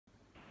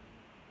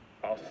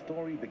Our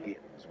story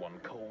begins one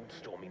cold,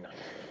 stormy night.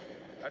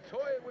 A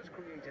toy was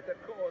created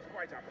that caused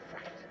quite a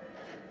fright.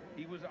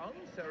 He was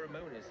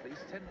unceremoniously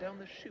sent down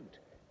the chute.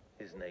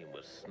 His name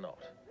was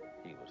Snot.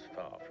 He was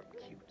far from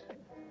cute.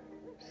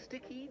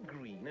 Sticky,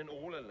 green, and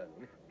all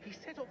alone, he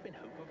set off in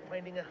hope of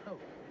finding a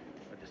home.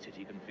 But the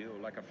city can feel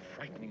like a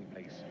frightening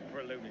place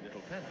for a lonely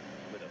little fella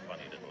with a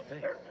funny little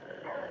face.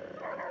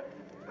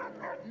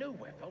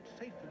 Nowhere felt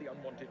safe for the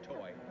unwanted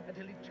toy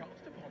until he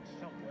chanced upon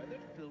somewhere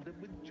that filled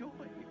him with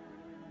joy.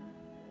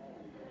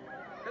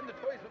 Then the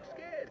toys looked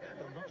scared,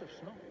 though not of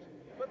Snot,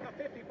 but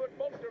the 50-foot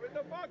monster in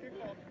the parking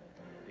lot.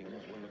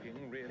 Things were looking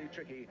really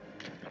tricky,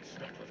 but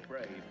Snot was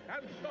brave,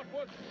 and Snot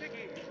was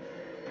sticky.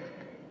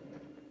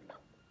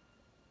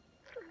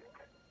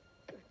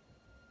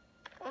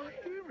 Our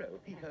hero,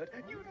 he heard,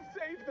 you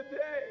saved the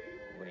day.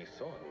 When he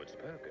saw who had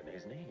spoken,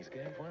 his knees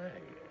gave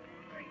way.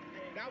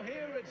 Now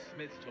here at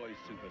Smyths Toys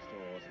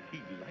Superstores, he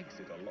likes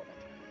it a lot.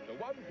 The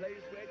one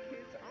place where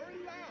kids are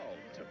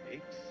allowed to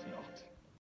make